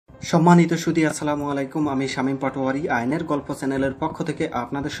সম্মানিত সুধী আসসালামু আলাইকুম। আমি শামীম পাটোয়ারি আইনের গল্প চ্যানেলের পক্ষ থেকে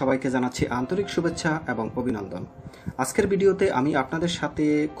আপনাদের সবাইকে জানাচ্ছি আন্তরিক শুভেচ্ছা এবং অভিনন্দন। আজকের ভিডিওতে আমি আপনাদের সাথে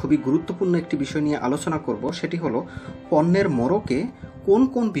খুবই গুরুত্বপূর্ণ একটি বিষয় নিয়ে আলোচনা করব, সেটি হলো পণ্যের মোড়কে কোন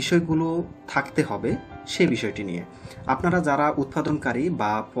কোন বিষয়গুলো থাকতে হবে সেই বিষয়টি নিয়ে। আপনারা যারা উৎপাদনকারী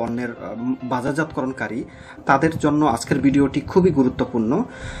বা পণ্যের বাজারজাতকরণকারী তাদের জন্য আজকের ভিডিওটি খুবই গুরুত্বপূর্ণ।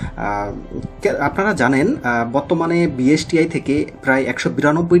 আপনারা জানেন বর্তমানে BSTI থেকে প্রায়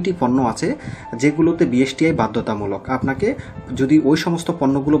 192টি পণ্য আছে যেগুলোতে BSTI বাধ্যতামূলক। আপনাকে যদি ওই সমস্ত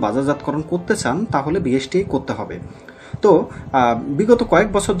পণ্যগুলো বাজারজাতকরণ করতে চান তাহলে BSTI করতে হবে। তো বিগত কয়েক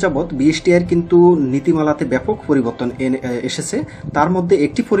বছর যাবৎ BSTIর কিন্তু নীতিমালাতে ব্যাপক পরিবর্তন এসেছে। তার মধ্যে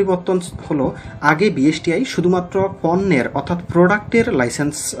একটি পরিবর্তন হলো, আগে BSTI শুধুমাত্র পণ্যের অর্থাৎ প্রোডাক্টের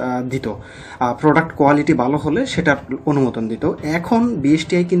লাইসেন্স দিত, প্রোডাক্ট কোয়ালিটি ভালো হলে সেটার অনুমোদন দিত। এখন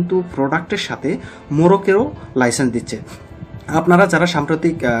BSTI কিন্তু প্রোডাক্টের সাথে মোড়কেরও লাইসেন্স দিচ্ছে। আপনারা যারা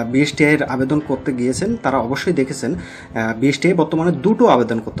সাম্প্রতিক BSTIর আবেদন করতে গিয়েছেন তারা অবশ্যই দেখেছেন BSTI বর্তমানে দুটো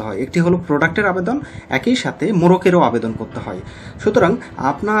আবেদন করতে হয়, একটি হলো প্রোডাক্টের আবেদন, একই সাথে মোড়কেরও আবেদন করতে হয়। সুতরাং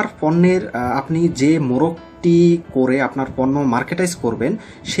আপনার পণ্যের আপনি যে মোড়কটি করে আপনার পণ্য মার্কেটাইজ করবেন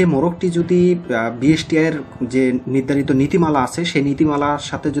সেই মোড়কটি যদি BSTIর যে নির্ধারিত নীতিমালা আছে সেই নীতিমালার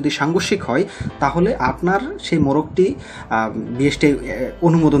সাথে যদি সাংঘর্ষিক হয় তাহলে আপনার সেই মোড়কটি BSTI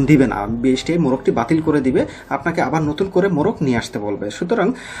অনুমোদন দিবে না, BSTI মোড়কটি বাতিল করে দিবে, আপনাকে আবার নতুন করে মোড়ক নিয়ে আসতে বলবে। সুতরাং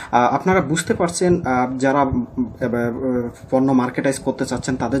আপনারা বুঝতে পারছেন যারা পণ্য মার্কেটাইজ করতে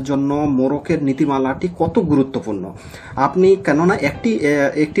চাচ্ছেন তাদের জন্য মোড়কের নীতিমালাটি কত গুরুত্বপূর্ণ। আপনি কেননা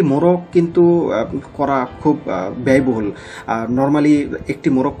একটি মোড়ক কিন্তু করা খুব ব্যয়বহুল। নর্মালি একটি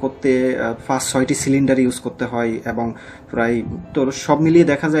মোড়ক করতে 5-6টি সিলিন্ডার ইউজ করতে হয় এবং প্রায় তো সব মিলিয়ে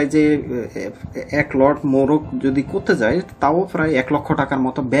দেখা যায় যে এক লট মোড়ক যদি করতে যায় তাও প্রায় 1 লক্ষ টাকার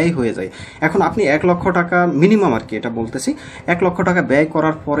মতো ব্যয় হয়ে যায়। এখন আপনি 1 লক্ষ টাকা মিনিমাম আর কি এটা বলতেছি, 1 লক্ষ টাকা ব্যয়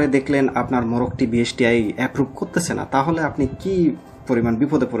করার পরে দেখলেন আপনার মোড়কটি BSTI অ্যাপ্রুভ করতেছে না, তাহলে আপনি কি পরিমাণ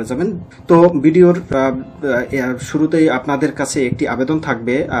বিপদে পড়ে যাবেন। তো ভিডিওর শুরুতেই আপনাদের কাছে একটি আবেদন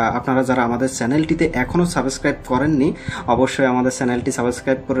থাকবে, আপনারা যারা আমাদের চ্যানেলটিতে এখনো সাবস্ক্রাইব করেননি অবশ্যই আমাদের চ্যানেলটি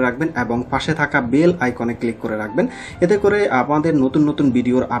সাবস্ক্রাইব করে রাখবেন এবং পাশে থাকা বেল আইকনে ক্লিক করে রাখবেন, এতে করে আমাদের নতুন নতুন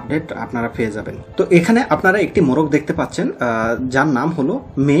ভিডিওর আপডেট আপনারা পেয়ে যাবেন। তো এখানে আপনারা একটি মোড়ক দেখতে পাচ্ছেন যার নাম হলো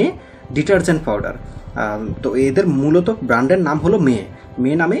মে ডিটারজেন্ট পাউডার। তো এদের মূলত ব্র্যান্ডের নাম হলো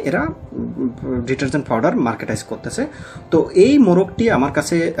মে নামে এরা ডিটারজেন্ট পাউডার মার্কেটাইজ করতেছে। তো এই মোড়কটি আমার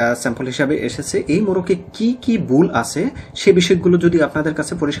কাছে স্যাম্পল হিসাবে এসেছে। এই মোড়কে কি কি ভুল আছে সে বিষয়গুলো যদি আপনাদের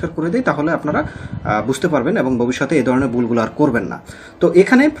কাছে পরিষ্কার করে দেয় তাহলে আপনারা বুঝতে পারবেন এবং ভবিষ্যতে এই ধরনের ভুলগুলো আর করবেন না। তো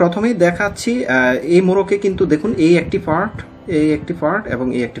এখানে প্রথমেই দেখাচ্ছি এই মোড়কে কিন্তু দেখুন এই একটি পার্ট, এই একটি পার্ট এবং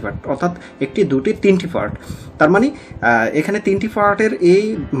এই একটি পার্ট, অর্থাৎ একটি দুটি তিনটি পার্ট। তার মানে এখানে তিনটি পার্টের এই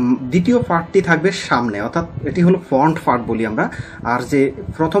দ্বিতীয় পার্টটি থাকবে সামনে, অর্থাৎ এটি হলো ফ্রন্ট পার্ট বলি আমরা, আর যে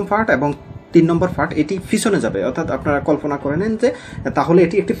প্রথম পার্ট এবং 3 নম্বর পার্ট এটি পিছনে যাবে। অর্থাৎ আপনারা কল্পনা করে নেন যে তাহলে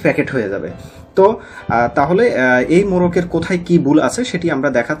এটি একটি প্যাকেট হয়ে যাবে। তো তাহলে এই মোড়কের কোথায় কি ভুল আছে সেটি আমরা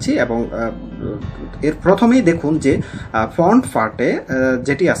দেখাচ্ছি এবং এর প্রথমেই দেখুন যে ফ্রন্ট পার্টে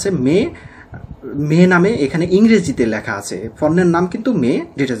যেটি আছে মে নামে এখানে ইংরেজিতে লেখা আছে, পণ্যের নাম কিন্তু মে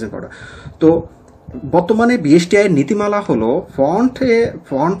ডিটারজেন্ট পাউডার। তো বর্তমানে BSTI এর নীতিমালা হলো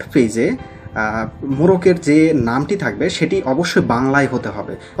ফ্রন্ট পেজে মোড়কের যে নামটি থাকবে সেটি অবশ্যই বাংলায় হতে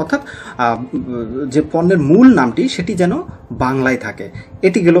হবে, অর্থাৎ যে পণ্যের মূল নামটি সেটি যেন বাংলায় থাকে।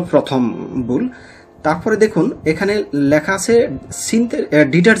 এটি গেল প্রথম ভুল। তারপরে দেখুন এখানে লেখা আছে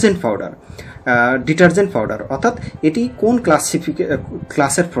ডিটারজেন্ট পাউডার, অর্থাৎ এটি কোন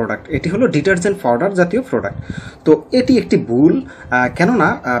ক্লাসের প্রোডাক্ট, এটি হলো ডিটারজেন্ট পাউডার জাতীয় প্রোডাক্ট। তো এটি একটি ভুল, কেননা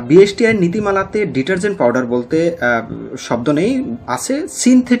BSTI নীতিমালাতে ডিটারজেন্ট পাউডার বলতে শব্দ নেই, আছে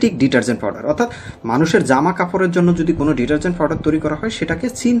সিনথেটিক ডিটারজেন্ট পাউডার, অর্থাৎ মানুষের জামা কাপড়ের জন্য যদি কোনো ডিটারজেন্ট পাউডার তৈরি করা হয় সেটাকে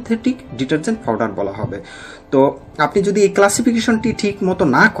সিনথেটিক ডিটারজেন্ট পাউডার বলা হবে। তো আপনি যদি এই ক্লাসিফিকেশনটি ঠিক মতো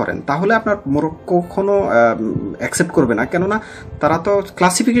না করেন তাহলে আপনার মোড়ক কখনো অ্যাকসেপ্ট করবে না, কেননা তারা তো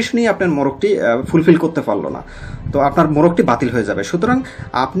ক্লাসিফিকেশনই আপনার মোড়কটি ফুলফিল করতে পারলো না, তো আপনার মোড়কটি বাতিল হয়ে যাবে। সুতরাং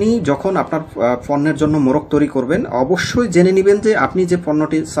আপনি যখন আপনার পণ্যের জন্য মোড়ক তৈরি করবেন অবশ্যই জেনে নেবেন যে আপনি যে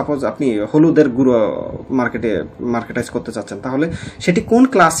পণ্যটি, সাপোজ আপনি হলুদের গুঁড়ো মার্কেটাইজ করতে চাচ্ছেন তাহলে সেটি কোন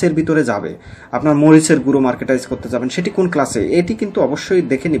ক্লাসের ভিতরে যাবে, আপনার মরিচের গুঁড়ো মার্কেটাইজ করতে যাবেন সেটি কোন ক্লাসে, এটি কিন্তু অবশ্যই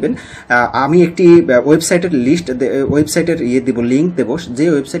দেখে নেবেন। আমি একটি ওয়েবসাইটের ওয়েবসাইটের লিঙ্ক দেব, যে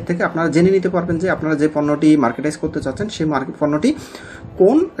ওয়েবসাইট থেকে আপনারা জেনে নিতে পারবেন যে আপনারা যে পণ্যটি মার্কেটাইজ করতে চাচ্ছেন সেই পণ্যটি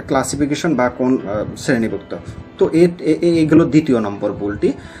কোন ক্লাসিফিকেশন বা কোন শ্রেণীভুক্ত। তো এগুলো দ্বিতীয় নম্বর ভুলটি।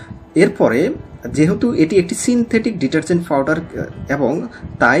 এরপরে যেহেতু এটি একটি সিনথেটিক ডিটারজেন্ট পাউডার এবং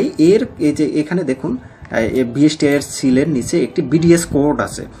তাই এই যে এখানে দেখুন BSTI এর সিলের নিচে একটি BDS কোড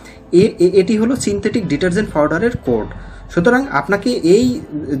আছে, এটি হলো সিনথেটিক ডিটারজেন্ট পাউডারের কোড। সুতরাং আপনাকে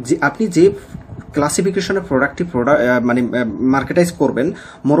আপনি যে ক্লাসিফিকেশনের প্রোডাক্টটি মানে মার্কেটাইজ করবেন,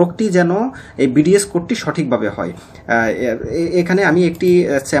 মোরগটি যেন এই বিডিএস কোডটি সঠিকভাবে হয়। এখানে আমি একটি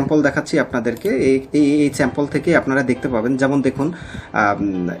স্যাম্পল দেখাচ্ছি আপনাদেরকে। এই স্যাম্পল থেকে আপনারা দেখতে পাবেন, যেমন দেখুন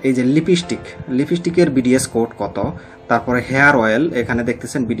এই যে লিপস্টিকের বিডিএস কোড কত, তারপরে হেয়ার অয়েল এখানে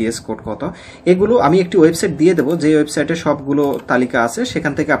দেখতেছেন বিডিএস কোড কত। এগুলো আমি একটি ওয়েবসাইট দিয়ে দেবো, যে ওয়েবসাইটে সবগুলো তালিকা আছে,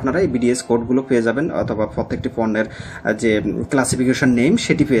 সেখান থেকে আপনারা এই বিডিএস কোডগুলো পেয়ে যাবেন, অথবা প্রত্যেকটি পণ্যের যে ক্লাসিফিকেশন নেম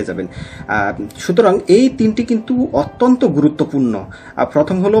সেটি পেয়ে যাবেন। সুতরাং এই তিনটি কিন্তু অত্যন্ত গুরুত্বপূর্ণ।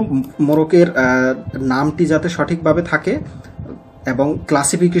 প্রথম হলো মোরগের নামটি যাতে সঠিকভাবে থাকে, এবং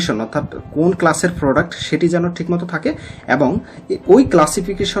ক্লাসিফিকেশন অর্থাৎ কোন ক্লাসের প্রোডাক্ট সেটি যেন ঠিকমতো থাকে, এবং ওই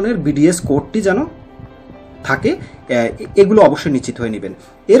ক্লাসিফিকেশনের বিডিএস কোডটি যেন থাকে, এগুলো অবশ্যই নিশ্চিত হয়ে নেবেন।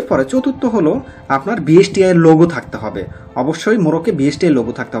 এরপরে চতুর্থ হলো আপনার বিএসটিআই এর লোগো থাকতে হবে। অবশ্যই মোরগে বিএসটিআই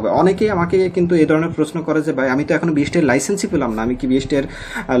লোগো থাকতে হবে। অনেকেই আমাকে কিন্তু এই ধরনের প্রশ্ন করে যে ভাই, আমি তো এখনো বিএসটিআই লাইসেন্সই পেলাম না, আমি কি বিএসটিআই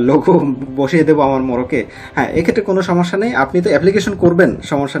লোগো বসিয়ে দেবো আমার মোরগে? হ্যাঁ, এক্ষেত্রে কোনো সমস্যা নেই, আপনি তো অ্যাপ্লিকেশন করবেন,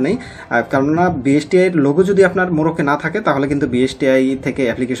 সমস্যা নেই। কেননা বিএসটিআই এর লোগো যদি আপনার মোরগে না থাকে, তাহলে কিন্তু বিএসটিআই থেকে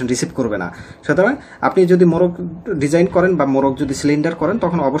অ্যাপ্লিকেশন রিসিভ করবে না। সুতরাং আপনি যদি মোরগ ডিজাইন করেন বা মোরগ যদি সিলিন্ডার করেন,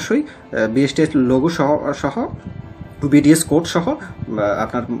 তখন অবশ্যই বিএসটিআই লোগো সহ বিডিএস কোড সহ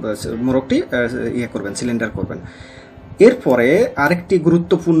আপনার মোরগটি করবেন, সিলিন্ডার করবেন। এরপরে আরেকটি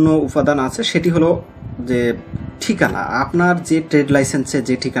গুরুত্বপূর্ণ উপাদান আছে, সেটি হলো যে ঠিকানা। আপনার যে ট্রেড লাইসেন্সে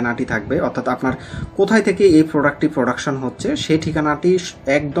যে ঠিকানাটি থাকবে, অর্থাৎ আপনার কোথায় থেকে এই প্রোডাক্টটি প্রোডাকশন হচ্ছে, সেই ঠিকানাটি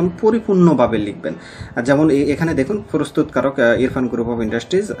একদম পরিপূর্ণভাবে লিখবেন। যেমন এখানে দেখুন, প্রস্তুতকারক ইরফান গ্রুপ অফ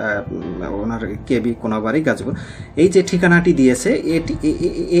ইন্ডাস্ট্রিজ, ওনার কেবি কোনাবাড়ি গাজীপুর, এই যে ঠিকানাটি দিয়েছে,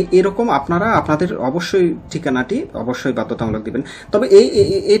 এরকম আপনারা আপনাদের অবশ্যই ঠিকানাটি অবশ্যই বাধ্যতামূলক দিবেন। তবে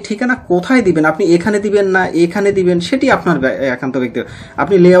এই ঠিকানা কোথায় দিবেন, আপনি এখানে দিবেন না এখানে দিবেন, সেটি আপনার একান্ত ব্যক্তিগত।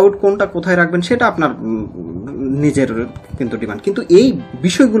 আপনি লেআউট কোনটা কোথায় রাখবেন সেটা আপনার নিজের কিন্তু ডিমান্ড, কিন্তু এই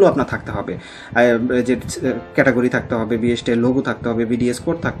বিষয়গুলো আপনার থাকতে হবে। যে ক্যাটাগরি থাকতে হবে, বিএসটিআই লোগো থাকতে হবে, বিডিএস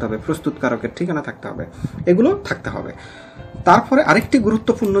কোড থাকতে হবে, প্রস্তুতকারকের ঠিকানা থাকতে হবে, এগুলো থাকতে হবে। তারপরে আরেকটি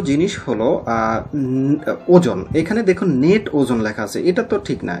গুরুত্বপূর্ণ জিনিস হলো ওজন। এখানে দেখুন নেট ওজন লেখা আছে, এটা তো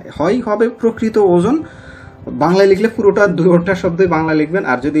ঠিক না। হবে প্রকৃত ওজন, বাংলায় লিখলে পুরোটা দুটা শব্দই বাংলা লিখবেন,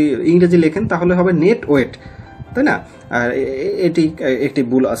 আর যদি ইংরেজি লেখেন তাহলে হবে নেট ওয়েট, তাই না? আর এটি একটি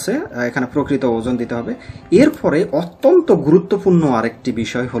ভুল আছে, এখানে প্রকৃত ওজন দিতে হবে। এরপরে অত্যন্ত গুরুত্বপূর্ণ আরেকটি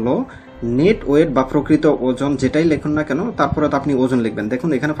বিষয় হলো নেট ওয়েট বা প্রকৃত ওজন, যেটাই লেখুন না কেন, তারপরে তো আপনি ওজন লিখবেন। দেখুন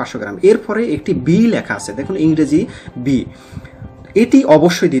এখানে 500 গ্রাম, এরপরে একটি বি লেখা আছে, দেখুন ইংরেজি বি, এটি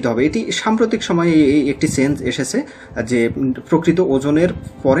অবশ্যই দিতে হবে। এটি সাম্প্রতিক সময়ে একটি চেঞ্জ এসেছে, যে প্রকৃত ওজনের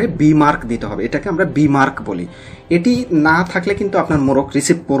পরে বি মার্ক দিতে হবে, এটাকে আমরা বি মার্ক বলি। এটি না থাকলে কিন্তু আপনার মোরগ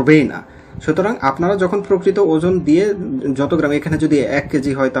রিসিভ করবেই না। সুতরাং আপনারা যখন প্রকৃত ওজন দিয়ে যত গ্রাম, এখানে যদি 1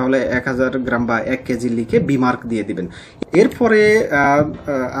 কেজি হয় তাহলে 1000 গ্রাম বা 1 কেজি লিখে বি মার্ক দিয়ে দিবেন। এরপরে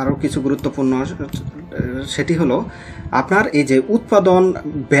আরও কিছু গুরুত্বপূর্ণ, সেটি হলো আপনার এই যে উৎপাদন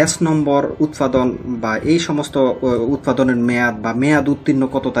ব্যাচ নম্বর, উৎপাদন বা এই সমস্ত উৎপাদনের মেয়াদ বা মেয়াদ উত্তীর্ণ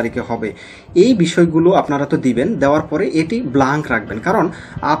কত তারিখে হবে, এই বিষয়গুলো আপনারা তো দিবেন। দেওয়ার পরে এটি ব্লাঙ্ক রাখবেন, কারণ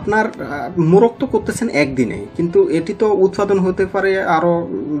আপনার মোরগ তো করতেছেন একদিনে, কিন্তু এটি তো উৎপাদন হতে পারে আরও,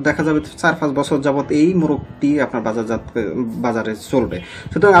 দেখা যাবে 4-5 বছর যাবত এই মোরগটি আপনার বাজারে চলবে।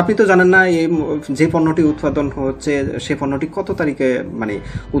 সুতরাং আপনি তো জানেন না এই যে পণ্যটি উৎপাদন হচ্ছে সে পণ্যটি কত তারিখে মানে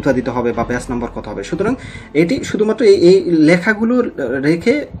উৎপাদিত হবে বা ব্যাচ নম্বর কত হবে। সুতরাং এটি শুধুমাত্র এই লেখাগুলো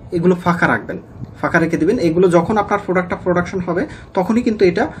রেখে এগুলো ফাঁকা রাখবেন, ফাঁকা রেখে দিবেন। এগুলো যখন আপনার প্রোডাক্টটা প্রোডাকশন হবে তখনই কিন্তু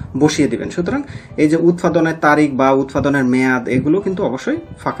এটা বসিয়ে দিবেন। সুতরাং এই যে উৎপাদনের তারিখ বা উৎপাদনের মেয়াদ, এগুলো কিন্তু অবশ্যই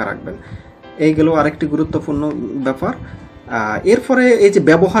ফাঁকা রাখবেন। এইগুলো আরেকটি গুরুত্বপূর্ণ ব্যাপার। এরপরে এই যে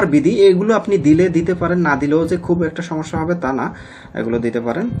ব্যবহার বিধি, এগুলো আপনি দিতে পারেন, না দিলেও যে খুব একটা সমস্যা হবে তা না, এগুলো দিতে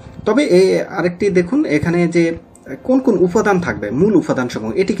পারেন। তবে আরেকটি দেখুন, এখানে যে কোন কোন উপাদান থাকবে, মূল উপাদান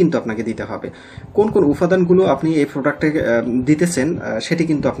সমূহ, এটি কিন্তু আপনাকে দিতে হবে। কোন কোন উপাদানগুলো আপনি এই প্রোডাক্টে দিতেছেন সেটি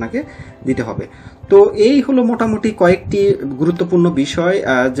কিন্তু আপনাকে দিতে হবে। তো এই হলো মোটামুটি কয়েকটি গুরুত্বপূর্ণ বিষয়,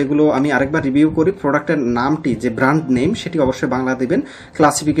 যেগুলো আমি আরেকবার রিভিউ করি। প্রোডাক্টের নামটি, যে ব্র্যান্ড নেম, সেটি অবশ্যই বাংলা দিবেন।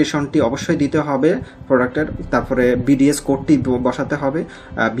 ক্লাসিফিকেশনটি অবশ্যই দিতে হবে প্রোডাক্টের, তারপরে বিডিএস কোডটি বসাতে হবে,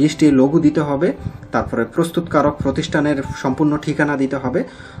 বিএসটিআই লোগো দিতে হবে, তারপরে প্রস্তুতকারক প্রতিষ্ঠানের সম্পূর্ণ ঠিকানা দিতে হবে,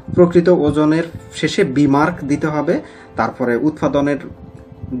 প্রকৃত ওজনের শেষে বি মার্ক দিতে হবে, তারপরে উৎপাদনের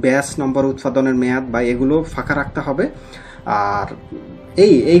ব্যাচ নম্বর, উৎপাদনের মেয়াদ বা এগুলো ফাঁকা রাখতে হবে, আর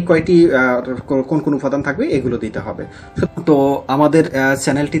এই কয়টি কোন কোন উপাদান থাকবে এগুলো দিতে হবে। তো আমাদের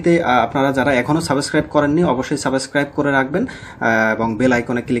চ্যানেলটিতে আপনারা যারা এখনো সাবস্ক্রাইব করেননি অবশ্যই সাবস্ক্রাইব করে রাখবেন এবং বেল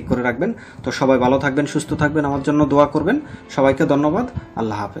আইকনে ক্লিক করে রাখবেন। তো সবাই ভালো থাকবেন, সুস্থ থাকবেন, আমার জন্য দোয়া করবেন। সবাইকে ধন্যবাদ।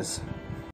 আল্লাহ হাফেজ।